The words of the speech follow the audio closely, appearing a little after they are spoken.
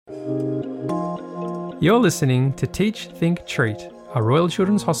You're listening to Teach, Think, Treat, a Royal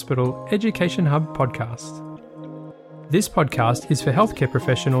Children's Hospital Education Hub podcast. This podcast is for healthcare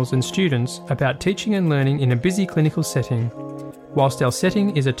professionals and students about teaching and learning in a busy clinical setting. Whilst our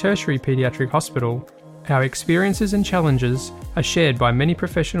setting is a tertiary paediatric hospital, our experiences and challenges are shared by many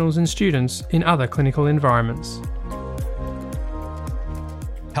professionals and students in other clinical environments.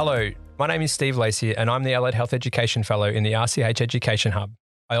 Hello, my name is Steve Lacey and I'm the Allied Health Education Fellow in the RCH Education Hub.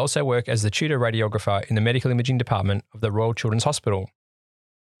 I also work as the tutor radiographer in the Medical Imaging Department of the Royal Children's Hospital.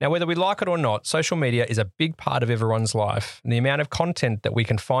 Now, whether we like it or not, social media is a big part of everyone's life. And the amount of content that we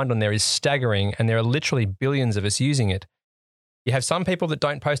can find on there is staggering, and there are literally billions of us using it. You have some people that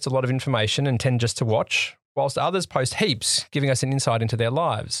don't post a lot of information and tend just to watch, whilst others post heaps, giving us an insight into their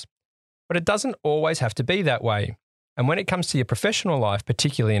lives. But it doesn't always have to be that way. And when it comes to your professional life,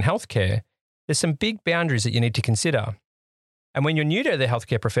 particularly in healthcare, there's some big boundaries that you need to consider. And when you're new to the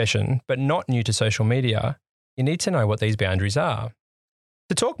healthcare profession, but not new to social media, you need to know what these boundaries are.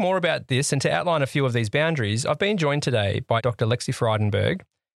 To talk more about this and to outline a few of these boundaries, I've been joined today by Dr. Lexi Frydenberg,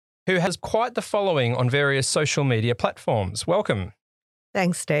 who has quite the following on various social media platforms. Welcome.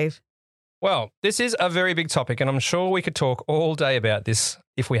 Thanks, Steve. Well, this is a very big topic, and I'm sure we could talk all day about this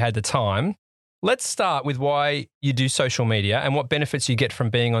if we had the time. Let's start with why you do social media and what benefits you get from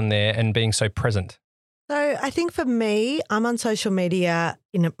being on there and being so present. So I think for me, I'm on social media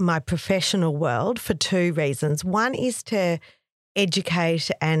in my professional world for two reasons. One is to educate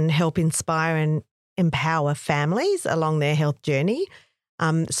and help inspire and empower families along their health journey.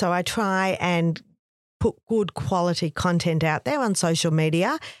 So I try and put good quality content out there on social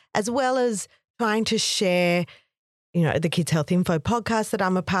media, as well as trying to share, the Kids Health Info podcast that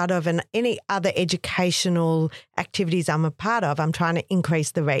I'm a part of and any other educational activities I'm a part of. I'm trying to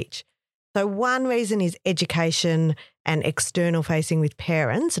increase the reach. So one reason is education and external facing with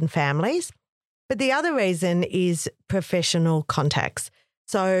parents and families. But the other reason is professional contacts.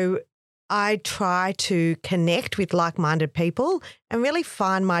 So I try to connect with like-minded people and really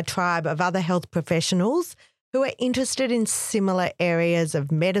find my tribe of other health professionals who are interested in similar areas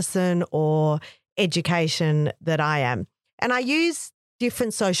of medicine or education that I am. And I use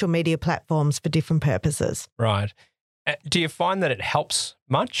different social media platforms for different purposes. Right. Do you find that it helps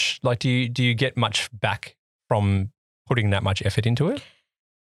much? Like, do you get much back from putting that much effort into it?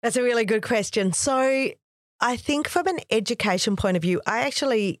 That's a really good question. So I think from an education point of view, I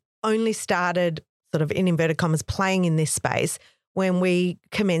actually only started sort of in inverted commas playing in this space when we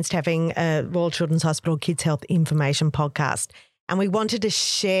commenced having a Royal Children's Hospital Kids Health Information podcast. And we wanted to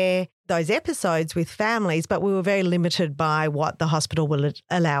share those episodes with families, but we were very limited by what the hospital will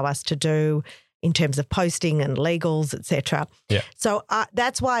allow us to do in terms of posting and legals, etc. Yeah. So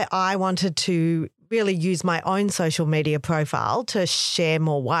that's why I wanted to really use my own social media profile to share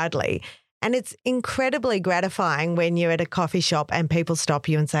more widely. And it's incredibly gratifying when you're at a coffee shop and people stop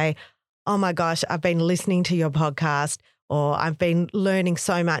you and say, oh my gosh, I've been listening to your podcast, or I've been learning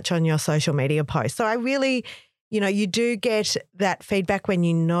so much on your social media posts. So I really, you do get that feedback when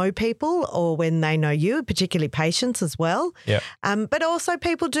you know people or when they know you, particularly patients as well. Yeah. But also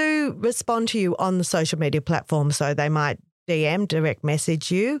people do respond to you on the social media platform. So they might DM, direct message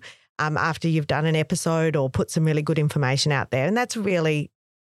you after you've done an episode or put some really good information out there. And that's really,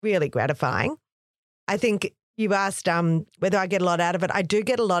 really gratifying. I think you asked whether I get a lot out of it. I do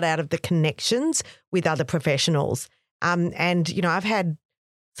get a lot out of the connections with other professionals. And, I've had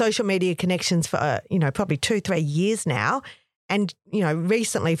social media connections for, probably 2-3 years now. And,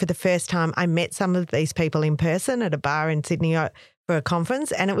 recently for the first time, I met some of these people in person at a bar in Sydney for a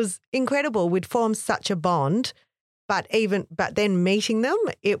conference. And it was incredible. We'd formed such a bond. But then meeting them,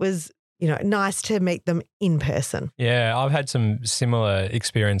 it was, nice to meet them in person. Yeah, I've had some similar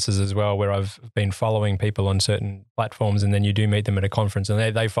experiences as well where I've been following people on certain platforms and then you do meet them at a conference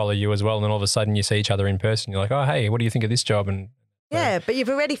and they follow you as well. And then all of a sudden you see each other in person. You're like, oh, hey, what do you think of this job? And yeah, but you've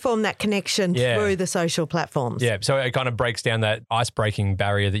already formed that connection through the social platforms. Yeah, so it kind of breaks down that ice-breaking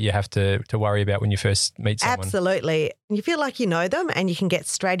barrier that you have to worry about when you first meet someone. Absolutely. You feel like you know them and you can get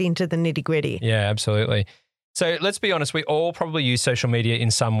straight into the nitty-gritty. Yeah, absolutely. So let's be honest, we all probably use social media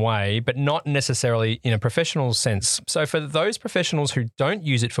in some way, but not necessarily in a professional sense. So for those professionals who don't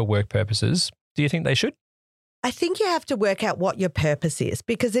use it for work purposes, do you think they should? I think you have to work out what your purpose is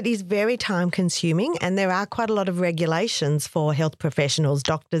because it is very time consuming and there are quite a lot of regulations for health professionals,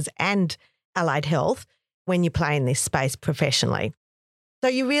 doctors and allied health when you play in this space professionally. So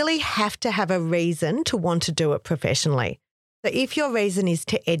you really have to have a reason to want to do it professionally. So if your reason is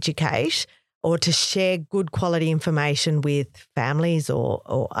to educate or to share good quality information with families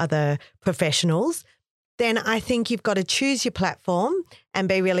or other professionals, then I think you've got to choose your platform and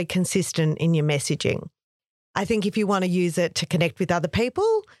be really consistent in your messaging. I think if you want to use it to connect with other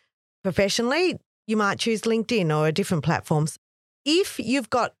people professionally, you might choose LinkedIn or a different platforms. If you've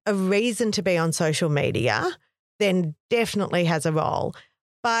got a reason to be on social media, then definitely has a role.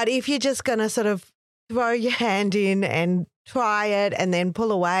 But if you're just going to sort of throw your hand in and try it and then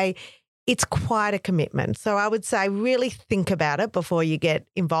pull away, it's quite a commitment. So I would say really think about it before you get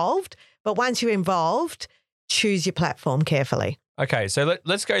involved. But once you're involved, choose your platform carefully. Okay, so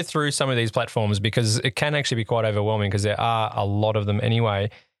let's go through some of these platforms because it can actually be quite overwhelming because there are a lot of them anyway.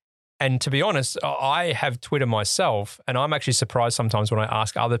 And to be honest, I have Twitter myself, and I'm actually surprised sometimes when I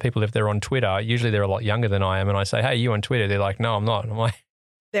ask other people if they're on Twitter. Usually they're a lot younger than I am, and I say, hey, you on Twitter? They're like, no, I'm not. I'm like,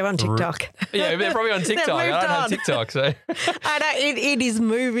 they're on TikTok. Yeah, they're probably on TikTok. I don't have TikTok. So I know, it is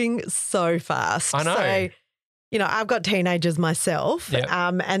moving so fast. I know. So, I've got teenagers myself, Yep.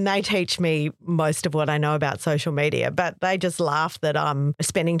 And they teach me most of what I know about social media, but they just laugh that I'm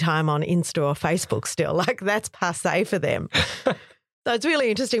spending time on Insta or Facebook still. Like that's passé for them. So it's really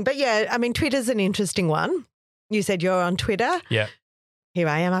interesting. But yeah, I mean, Twitter's an interesting one. You said you're on Twitter. Yeah. Here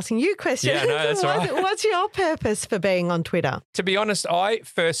I am asking you questions. Yeah, no, that's right. What's your purpose for being on Twitter? To be honest, I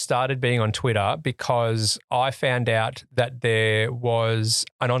first started being on Twitter because I found out that there was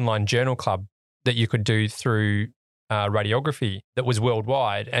an online journal club that you could do through radiography that was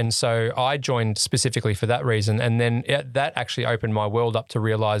worldwide. And so I joined specifically for that reason. And then that actually opened my world up to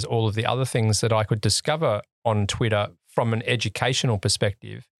realize all of the other things that I could discover on Twitter from an educational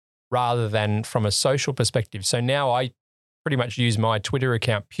perspective rather than from a social perspective. So now I pretty much use my Twitter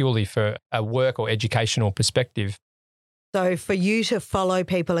account purely for a work or educational perspective. So for you to follow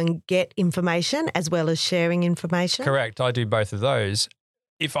people and get information as well as sharing information? Correct. I do both of those.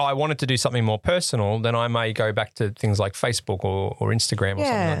 If I wanted to do something more personal, then I may go back to things like Facebook or Instagram or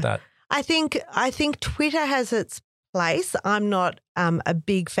something like that. I think Twitter has its place. I'm not a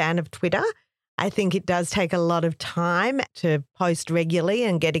big fan of Twitter. I think it does take a lot of time to post regularly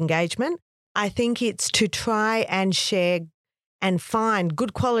and get engagement. I think it's to try and share and find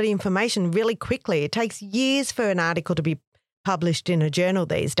good quality information really quickly. It takes years for an article to be published in a journal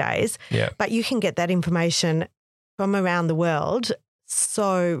these days, but you can get that information from around the world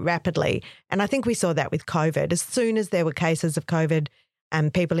so rapidly. And I think we saw that with COVID. As soon as there were cases of COVID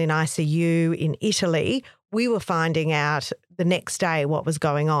and people in ICU in Italy, we were finding out the next day what was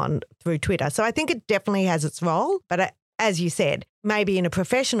going on through Twitter. So I think it definitely has its role, but as you said, maybe in a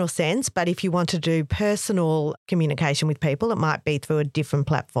professional sense, but if you want to do personal communication with people, it might be through a different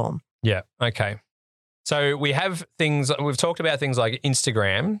platform. Yeah, okay. So we have things, we've talked about things like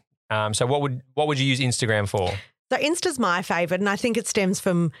Instagram. So what would you use Instagram for? So Insta's my favourite, and I think it stems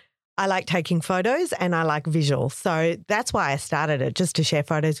from I like taking photos and I like visuals. So that's why I started it, just to share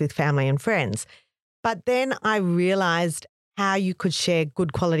photos with family and friends. But then I realised how you could share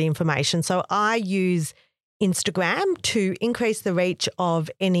good quality information. So I use Instagram to increase the reach of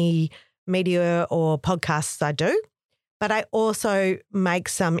any media or podcasts I do. But I also make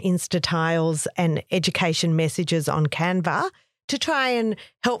some Insta tiles and education messages on Canva to try and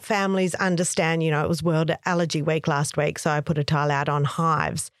help families understand, it was World Allergy Week last week, so I put a tile out on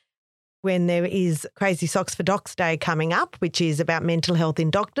hives. When there is Crazy Socks for Docs Day coming up, which is about mental health in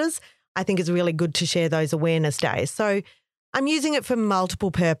doctors, I think it's really good to share those awareness days. So I'm using it for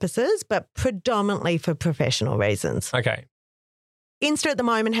multiple purposes, but predominantly for professional reasons. Okay. Insta at the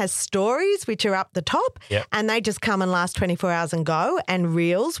moment has stories, which are up the top, and they just come and last 24 hours and go, and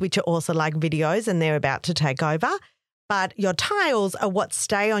reels, which are also like videos, and they're about to take over. But your tiles are what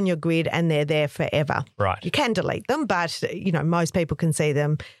stay on your grid and they're there forever. Right. You can delete them, but, most people can see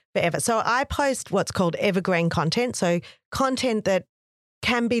them forever. So I post what's called evergreen content, so content that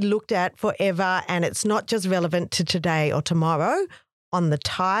can be looked at forever and it's not just relevant to today or tomorrow on the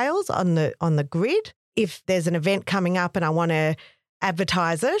tiles, on the grid. If there's an event coming up and I want to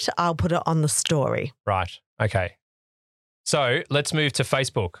advertise it, I'll put it on the story. Right. Okay. So let's move to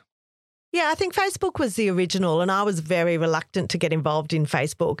Facebook. Yeah, I think Facebook was the original and I was very reluctant to get involved in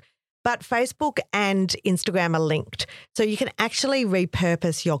Facebook. But Facebook and Instagram are linked. So you can actually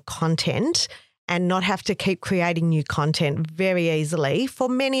repurpose your content and not have to keep creating new content very easily for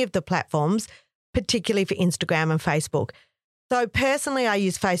many of the platforms, particularly for Instagram and Facebook. So personally, I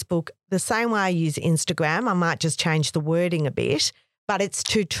use Facebook the same way I use Instagram. I might just change the wording a bit, but it's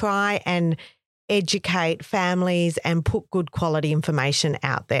to try and educate families and put good quality information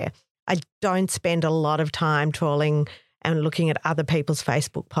out there. I don't spend a lot of time trawling and looking at other people's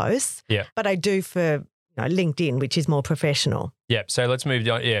Facebook posts, but I do for LinkedIn, which is more professional. Yeah. So let's move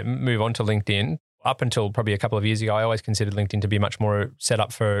on to LinkedIn. up until probably a couple of years ago, I always considered LinkedIn to be much more set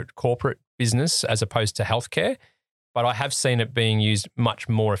up for corporate business as opposed to healthcare. But I have seen it being used much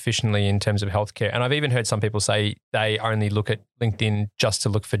more efficiently in terms of healthcare. And I've even heard some people say they only look at LinkedIn just to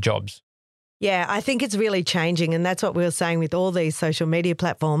look for jobs. Yeah, I think it's really changing. And that's what we were saying with all these social media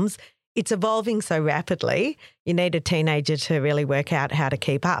platforms. It's evolving so rapidly. You need a teenager to really work out how to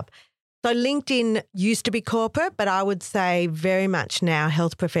keep up. So LinkedIn used to be corporate, but I would say very much now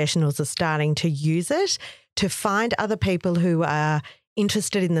health professionals are starting to use it to find other people who are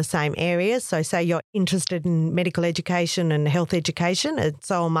interested in the same areas. So say you're interested in medical education and health education, and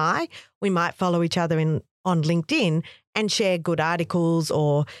so am I. We might follow each other on LinkedIn and share good articles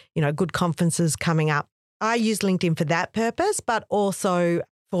or, good conferences coming up. I use LinkedIn for that purpose, but also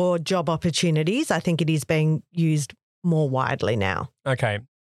for job opportunities. I think it is being used more widely now. Okay.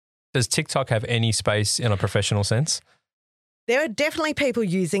 Does TikTok have any space in a professional sense? There are definitely people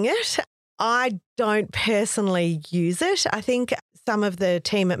using it. I don't personally use it. I think some of the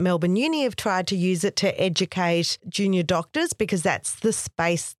team at Melbourne Uni have tried to use it to educate junior doctors because that's the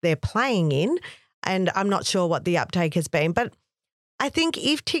space they're playing in. And I'm not sure what the uptake has been. But I think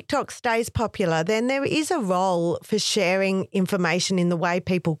if TikTok stays popular, then there is a role for sharing information in the way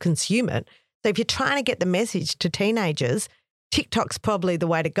people consume it. So if you're trying to get the message to teenagers, TikTok's probably the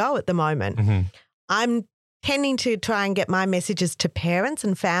way to go at the moment. Mm-hmm. I'm tending to try and get my messages to parents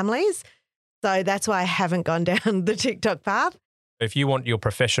and families. So that's why I haven't gone down the TikTok path. If you want your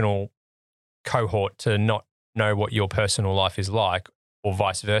professional cohort to not know what your personal life is like or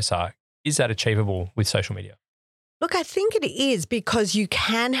vice versa, is that achievable with social media? Look, I think it is because you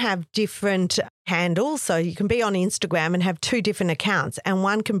can have different handles. So you can be on Instagram and have two different accounts and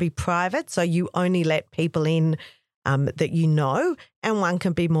one can be private. So you only let people in that you know, and one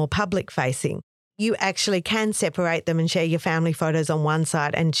can be more public facing. You actually can separate them and share your family photos on one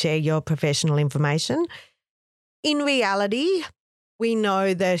side and share your professional information. In reality, we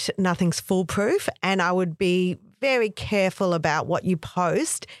know that nothing's foolproof, and I would be very careful about what you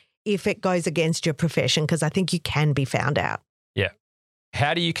post if it goes against your profession, because I think you can be found out. Yeah.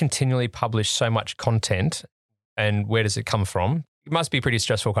 How do you continually publish so much content and where does it come from? It must be pretty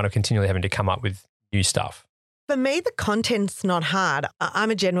stressful kind of continually having to come up with new stuff. For me, the content's not hard. I'm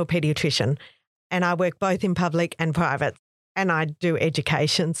a general pediatrician and I work both in public and private and I do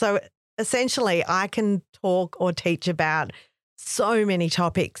education. So essentially I can talk or teach about so many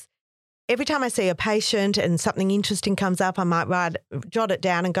topics. Every time I see a patient and something interesting comes up, I might jot it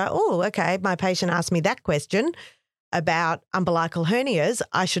down and go, oh, okay, my patient asked me that question about umbilical hernias.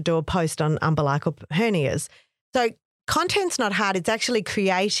 I should do a post on umbilical hernias. So content's not hard. It's actually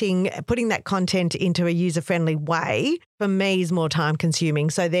putting that content into a user-friendly way, for me, is more time consuming.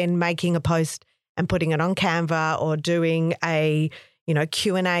 So then making a post and putting it on Canva or doing a,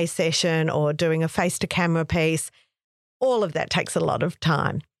 Q&A session or doing a face-to-camera piece, all of that takes a lot of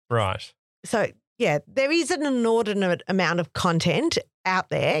time. Right. So, yeah, there isn't an inordinate amount of content out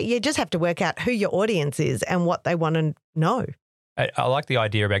there. You just have to work out who your audience is and what they want to know. I like the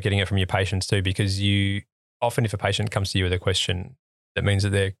idea about getting it from your patients too, because often if a patient comes to you with a question, that means that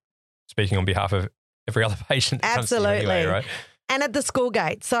they're speaking on behalf of every other patient that Absolutely. comes to you anyway, right? And at the school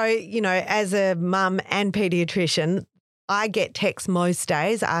gate. So, as a mum and paediatrician, I get texts most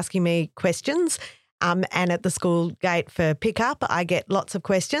days asking me questions. And at the school gate for pickup, I get lots of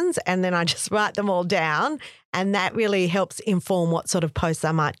questions and then I just write them all down, and that really helps inform what sort of posts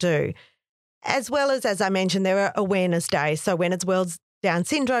I might do. As well as I mentioned, there are awareness days. So when it's World Down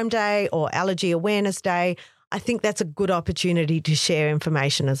Syndrome Day or Allergy Awareness Day, I think that's a good opportunity to share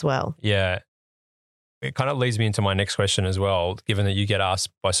information as well. Yeah. It kind of leads me into my next question as well, given that you get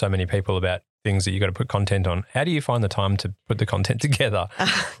asked by so many people about things that you got to put content on. How do you find the time to put the content together?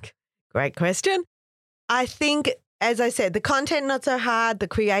 Great question. I think, as I said, the content not so hard, the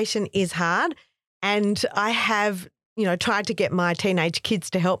creation is hard. And I have, tried to get my teenage kids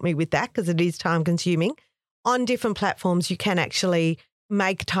to help me with that because it is time consuming. On different platforms, you can actually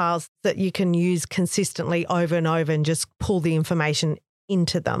make tiles that you can use consistently over and over and just pull the information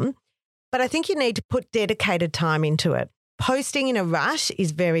into them. But I think you need to put dedicated time into it. Posting in a rush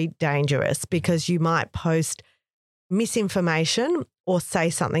is very dangerous because you might post misinformation or say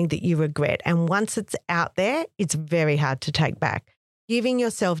something that you regret. And once it's out there, it's very hard to take back. Giving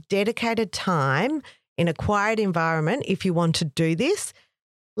yourself dedicated time in a quiet environment, if you want to do this,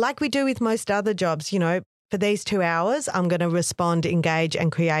 like we do with most other jobs, for these 2 hours, I'm going to respond, engage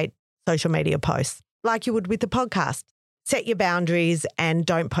and create social media posts like you would with the podcast. Set your boundaries and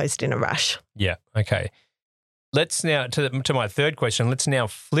don't post in a rush. Yeah. Okay. Let's now, to my third question, let's now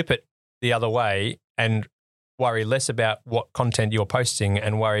flip it the other way and worry less about what content you're posting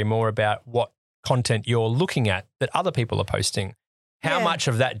and worry more about what content you're looking at that other people are posting. How much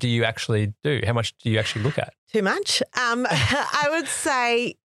of that do you actually do? How much do you actually look at? Too much. I would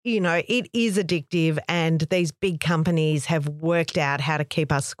say, it is addictive, and these big companies have worked out how to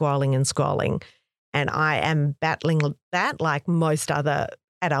keep us scrolling and scrolling. And I am battling that like most other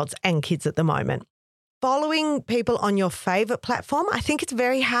adults and kids at the moment. Following people on your favourite platform, I think it's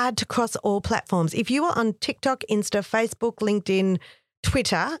very hard to cross all platforms. If you were on TikTok, Insta, Facebook, LinkedIn,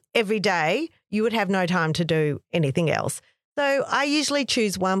 Twitter every day, you would have no time to do anything else. So I usually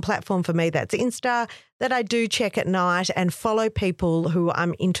choose one platform for me, that's Insta, that I do check at night and follow people who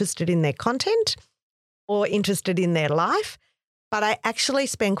I'm interested in their content or interested in their life. But I actually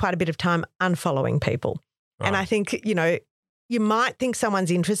spend quite a bit of time unfollowing people. Right. And I think, you might think someone's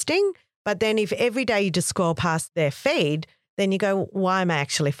interesting, but then if every day you just scroll past their feed, then you go, why am I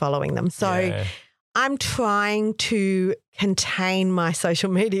actually following them? So I'm trying to contain my social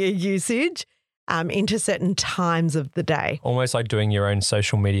media usage into certain times of the day. Almost like doing your own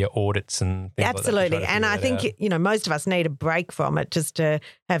social media audits and things Absolutely. Like that. And I think, most of us need a break from it just to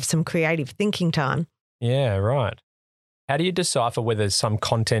have some creative thinking time. Yeah, right. How do you decipher whether some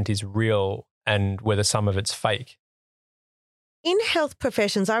content is real and whether some of it's fake? In health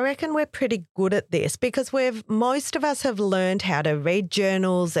professions, I reckon we're pretty good at this because most of us have learned how to read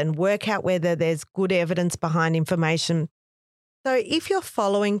journals and work out whether there's good evidence behind information. So if you're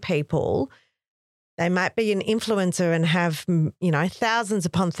following people, they might be an influencer and have, thousands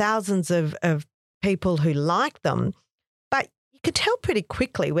upon thousands of people who like them, but you could tell pretty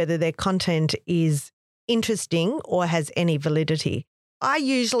quickly whether their content is interesting or has any validity. I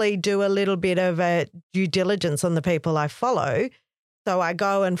usually do a little bit of a due diligence on the people I follow. So I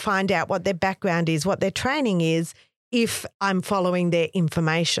go and find out what their background is, what their training is, if I'm following their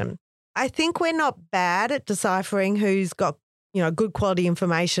information. I think we're not bad at deciphering who's got, good quality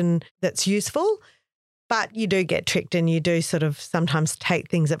information that's useful, but you do get tricked and you do sort of sometimes take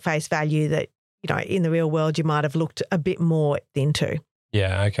things at face value that, in the real world you might have looked a bit more into.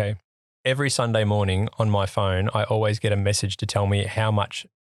 Yeah, okay. Every Sunday morning on my phone, I always get a message to tell me how much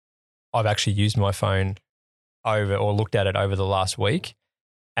I've actually used my phone over or looked at it over the last week.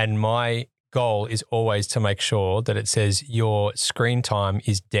 And my goal is always to make sure that it says your screen time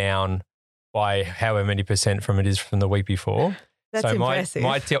is down by however many percent from the week before. That's so impressive.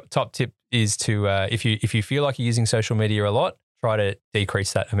 My top tip is to, if you feel like you're using social media a lot, try to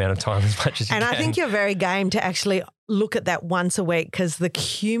decrease that amount of time as much as you can. And I think you're very game to actually look at that once a week because the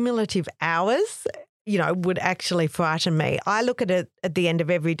cumulative hours, would actually frighten me. I look at it at the end of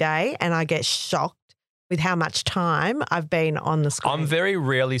every day and I get shocked with how much time I've been on the screen. I'm very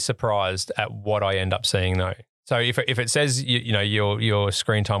rarely surprised at what I end up seeing though. So if it says your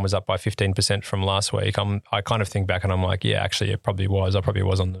screen time was up by 15% from last week, I kind of think back and I'm like, yeah, actually it probably was. I probably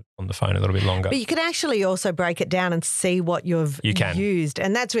was on the phone a little bit longer. But you can actually also break it down and see what you've used,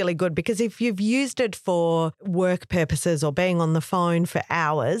 and that's really good because if you've used it for work purposes or being on the phone for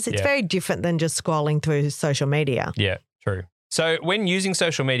hours, it's very different than just scrolling through social media. Yeah, true. So when using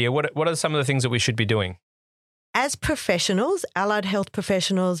social media, what are some of the things that we should be doing? As professionals, allied health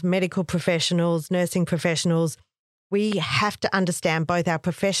professionals, medical professionals, nursing professionals, we have to understand both our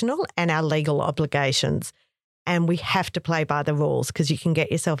professional and our legal obligations. And we have to play by the rules because you can get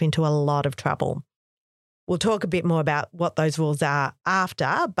yourself into a lot of trouble. We'll talk a bit more about what those rules are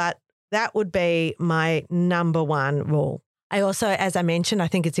after, but that would be my number one rule. I also, as I mentioned, I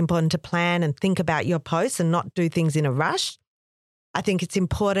think it's important to plan and think about your posts and not do things in a rush. I think it's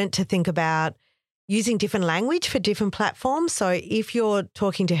important to think about using different language for different platforms. So if you're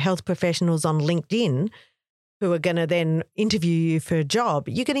talking to health professionals on LinkedIn who are going to then interview you for a job,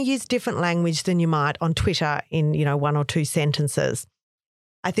 you're going to use different language than you might on Twitter in, one or two sentences.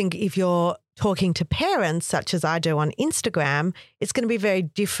 I think if you're talking to parents, such as I do on Instagram, it's going to be very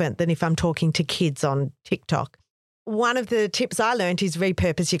different than if I'm talking to kids on TikTok. One of the tips I learned is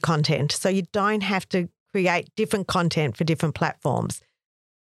repurpose your content so you don't have to create different content for different platforms.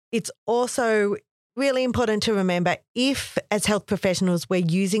 It's also really important to remember if, as health professionals, we're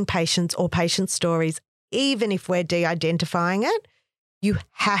using patients or patient stories, even if we're de-identifying it, you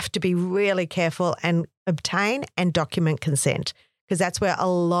have to be really careful and obtain and document consent because that's where a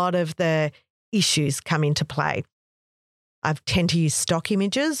lot of the issues come into play. I tend to use stock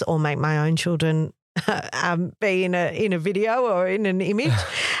images or make my own children be in a video or in an image.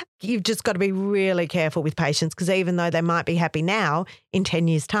 You've just got to be really careful with patients because even though they might be happy now, in 10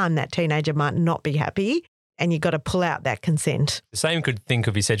 years' time, that teenager might not be happy and you've got to pull out that consent. The same could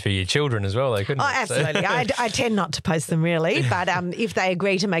be said for your children as well, though, couldn't it? Oh, absolutely. I tend not to post them really, but if they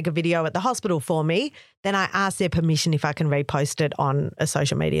agree to make a video at the hospital for me, then I ask their permission if I can repost it on a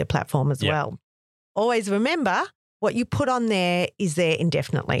social media platform as well. always remember what you put on there is there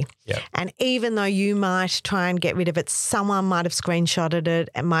indefinitely. Yep. And even though you might try and get rid of it, someone might have screenshotted it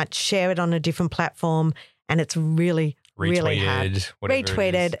and might share it on a different platform, and it's really hard.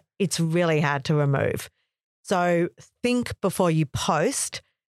 Retweeted, it's really hard to remove. So think before you post,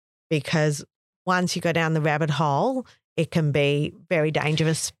 because once you go down the rabbit hole, it can be very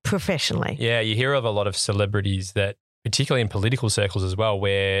dangerous professionally. Yeah, you hear of a lot of celebrities that, particularly in political circles as well,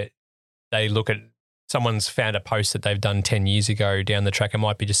 where they look at someone's found a post that they've done 10 years ago down the track. It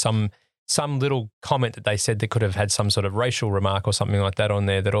might be just some little comment that they said that could have had some sort of racial remark or something like that on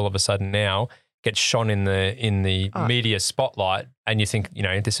there, that all of a sudden now gets shone in the media spotlight, and you think,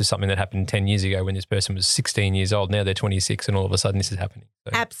 this is something that happened 10 years ago when this person was 16 years old. Now they're 26 and all of a sudden this is happening.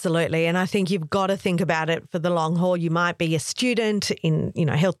 So. Absolutely. And I think you've got to think about it for the long haul. You might be a student in,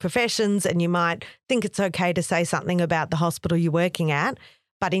 health professions, and you might think it's okay to say something about the hospital you're working at.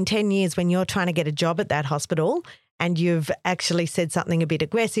 But in 10 years, when you're trying to get a job at that hospital and you've actually said something a bit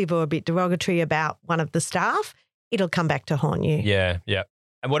aggressive or a bit derogatory about one of the staff, it'll come back to haunt you. Yeah.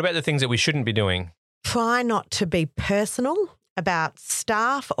 And what about the things that we shouldn't be doing? Try not to be personal about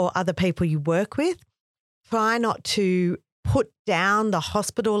staff or other people you work with. Try not to put down the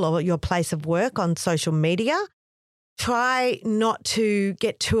hospital or your place of work on social media. Try not to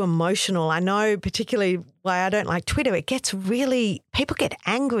get too emotional. I know particularly why I don't like Twitter. People get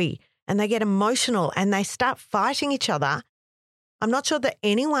angry and they get emotional and they start fighting each other. I'm not sure that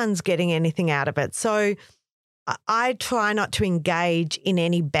anyone's getting anything out of it. So I try not to engage in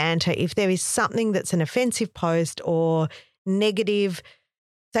any banter. If there is something that's an offensive post or negative,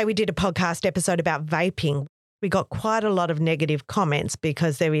 say we did a podcast episode about vaping, we got quite a lot of negative comments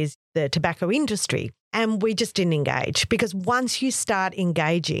because there is the tobacco industry, and we just didn't engage, because once you start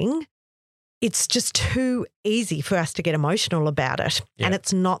engaging, it's just too easy for us to get emotional about it, and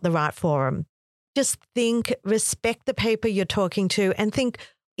it's not the right forum. Just think, respect the people you're talking to, and think,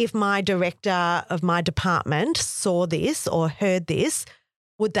 if my director of my department saw this or heard this,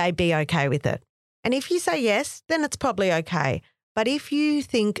 would they be okay with it? And if you say yes, then it's probably okay. But if you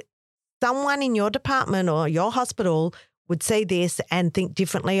think someone in your department or your hospital would see this and think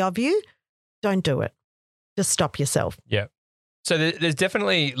differently of you, don't do it. Just stop yourself. Yeah. So there's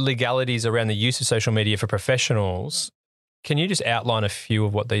definitely legalities around the use of social media for professionals. Can you just outline a few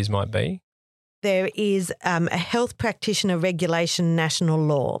of what these might be? There is a health practitioner regulation national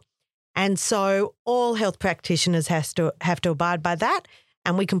law. And so all health practitioners have to abide by that.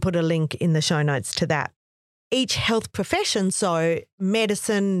 And we can put a link in the show notes to that. Each health profession, so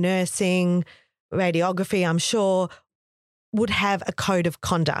medicine, nursing, radiography, I'm sure, would have a code of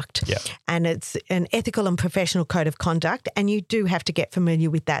conduct. Yep. And it's an ethical and professional code of conduct. And you do have to get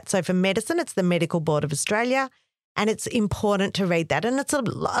familiar with that. So for medicine, it's the Medical Board of Australia. And it's important to read that. And it's a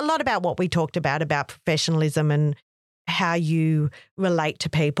lot about what we talked about professionalism and how you relate to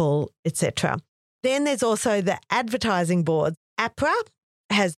people, etc. Then there's also the advertising board. APRA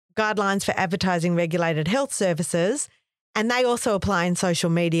has guidelines for advertising regulated health services, and they also apply in social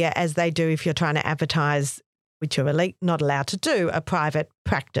media as they do if you're trying to advertise, which you're not allowed to do, a private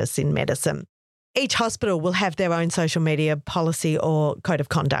practice in medicine. Each hospital will have their own social media policy or code of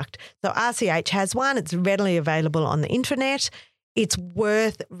conduct. So RCH has one. It's readily available on the intranet. It's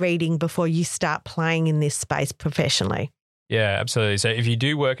worth reading before you start playing in this space professionally. Yeah, absolutely. So if you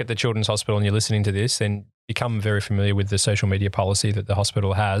do work at the Children's Hospital and you're listening to this, then become very familiar with the social media policy that the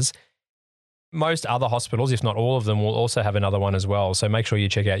hospital has. Most other hospitals, if not all of them, will also have another one as well. So make sure you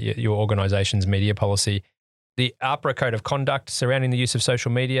check out your organisation's media policy. The APRA Code of Conduct surrounding the use of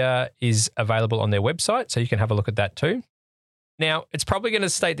social media is available on their website, so you can have a look at that too. Now, it's probably going to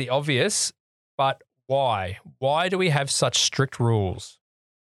state the obvious, but why? Why do we have such strict rules?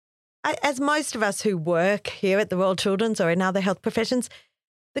 As most of us who work here at the Royal Children's or in other health professions,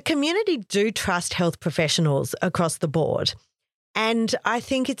 the community do trust health professionals across the board. And I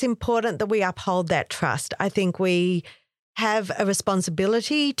think it's important that we uphold that trust. I think we have a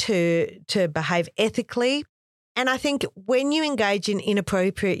responsibility to behave ethically. And I think when you engage in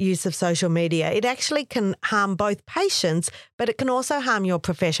inappropriate use of social media, it actually can harm both patients, but it can also harm your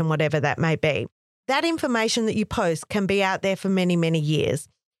profession, whatever that may be. That information that you post can be out there for many, many years.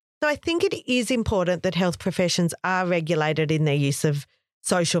 So I think it is important that health professions are regulated in their use of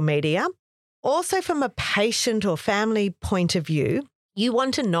social media. Also, from a patient or family point of view, you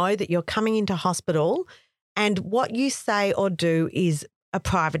want to know that you're coming into hospital and what you say or do is a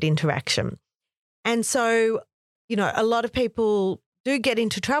private interaction. And so, a lot of people do get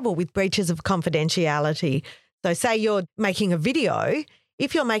into trouble with breaches of confidentiality. So say you're making a video.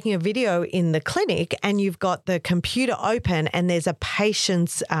 if you're making a video in the clinic and you've got the computer open and there's a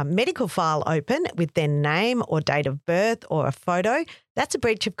patient's medical file open with their name or date of birth or a photo, that's a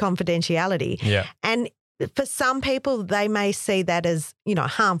breach of confidentiality. Yeah. And for some people, they may see that as,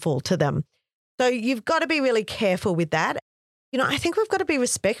 harmful to them. So you've got to be really careful with that. I think we've got to be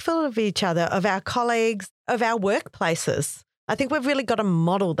respectful of each other, of our colleagues, of our workplaces. I think we've really got to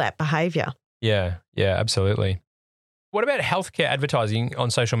model that behaviour. Yeah, absolutely. What about healthcare advertising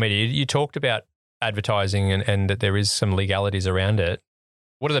on social media? You talked about advertising and that there is some legalities around it.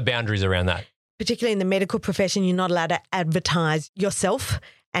 What are the boundaries around that? Particularly in the medical profession, you're not allowed to advertise yourself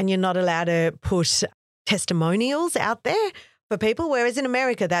and you're not allowed to put testimonials out there for people, whereas in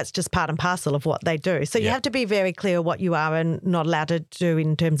America, that's just part and parcel of what they do. So you have to be very clear what you are and not allowed to do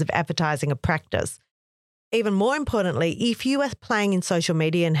in terms of advertising a practice. Even more importantly, if you are playing in social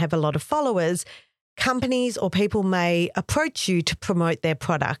media and have a lot of followers, companies or people may approach you to promote their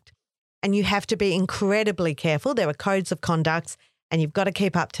product, and you have to be incredibly careful. There are codes of conduct and you've got to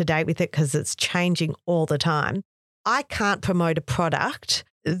keep up to date with it because it's changing all the time. I can't promote a product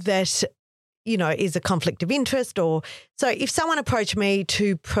that is a conflict of interest so if someone approached me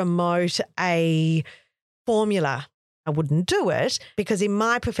to promote a formula, I wouldn't do it because in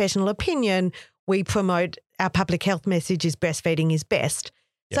my professional opinion, we promote our public health message is breastfeeding is best.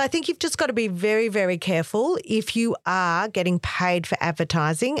 Yep. So I think you've just got to be very, very careful if you are getting paid for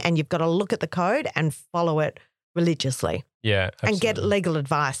advertising and you've got to look at the code and follow it religiously. Yeah, absolutely. And get legal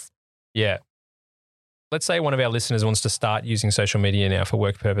advice. Yeah. Let's say one of our listeners wants to start using social media now for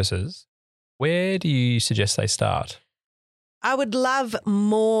work purposes. Where do you suggest they start? I would love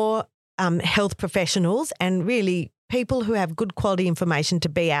more health professionals and really people who have good quality information to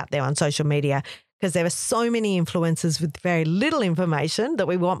be out there on social media because there are so many influencers with very little information that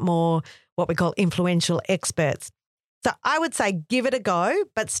we want more what we call influential experts. So I would say give it a go,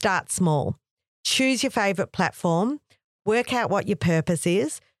 but start small. Choose your favourite platform, work out what your purpose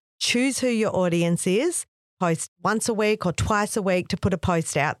is, choose who your audience is, post once a week or twice a week to put a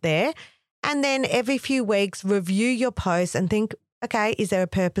post out there. And then every few weeks, review your posts and think, okay, is there a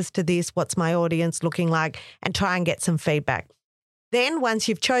purpose to this? What's my audience looking like? And try and get some feedback. Then once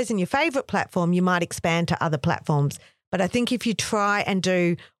you've chosen your favourite platform, you might expand to other platforms. But I think if you try and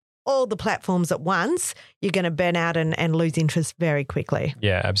do all the platforms at once, you're going to burn out and lose interest very quickly.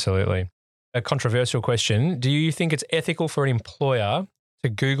 Yeah, absolutely. A controversial question. Do you think it's ethical for an employer to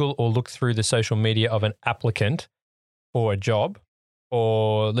Google or look through the social media of an applicant for a job?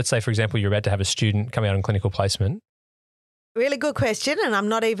 Or let's say, for example, you're about to have a student come out on clinical placement. Really good question. And I'm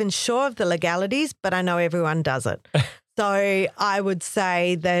not even sure of the legalities, but I know everyone does it. So I would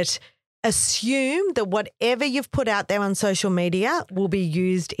say that assume that whatever you've put out there on social media will be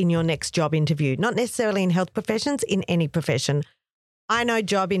used in your next job interview, not necessarily in health professions, in any profession. I know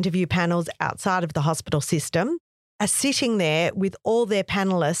job interview panels outside of the hospital system are sitting there with all their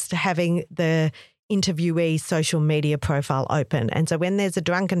panellists having the interviewee social media profile open. And so when there's a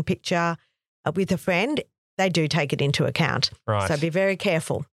drunken picture with a friend, they do take it into account. Right. So be very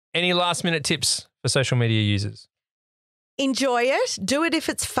careful. Any last minute tips for social media users? Enjoy it. Do it if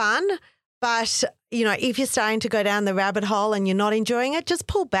it's fun. But, if you're starting to go down the rabbit hole and you're not enjoying it, just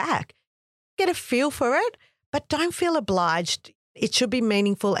pull back. Get a feel for it, but don't feel obliged. It should be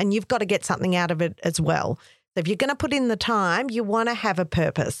meaningful and you've got to get something out of it as well. So if you're going to put in the time, you want to have a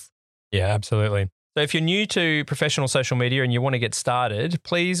purpose. Yeah, absolutely. So if you're new to professional social media and you want to get started,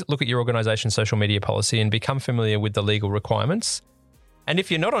 please look at your organisation's social media policy and become familiar with the legal requirements. And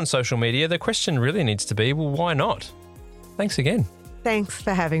if you're not on social media, the question really needs to be, well, why not? Thanks again. Thanks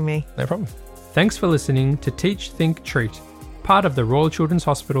for having me. No problem. Thanks for listening to Teach, Think, Treat, part of the Royal Children's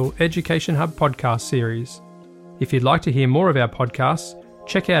Hospital Education Hub podcast series. If you'd like to hear more of our podcasts,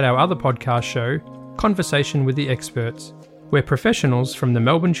 check out our other podcast show, Conversation with the Experts, where professionals from the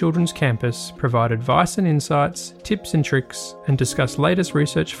Melbourne Children's Campus provide advice and insights, tips and tricks, and discuss latest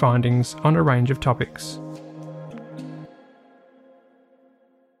research findings on a range of topics.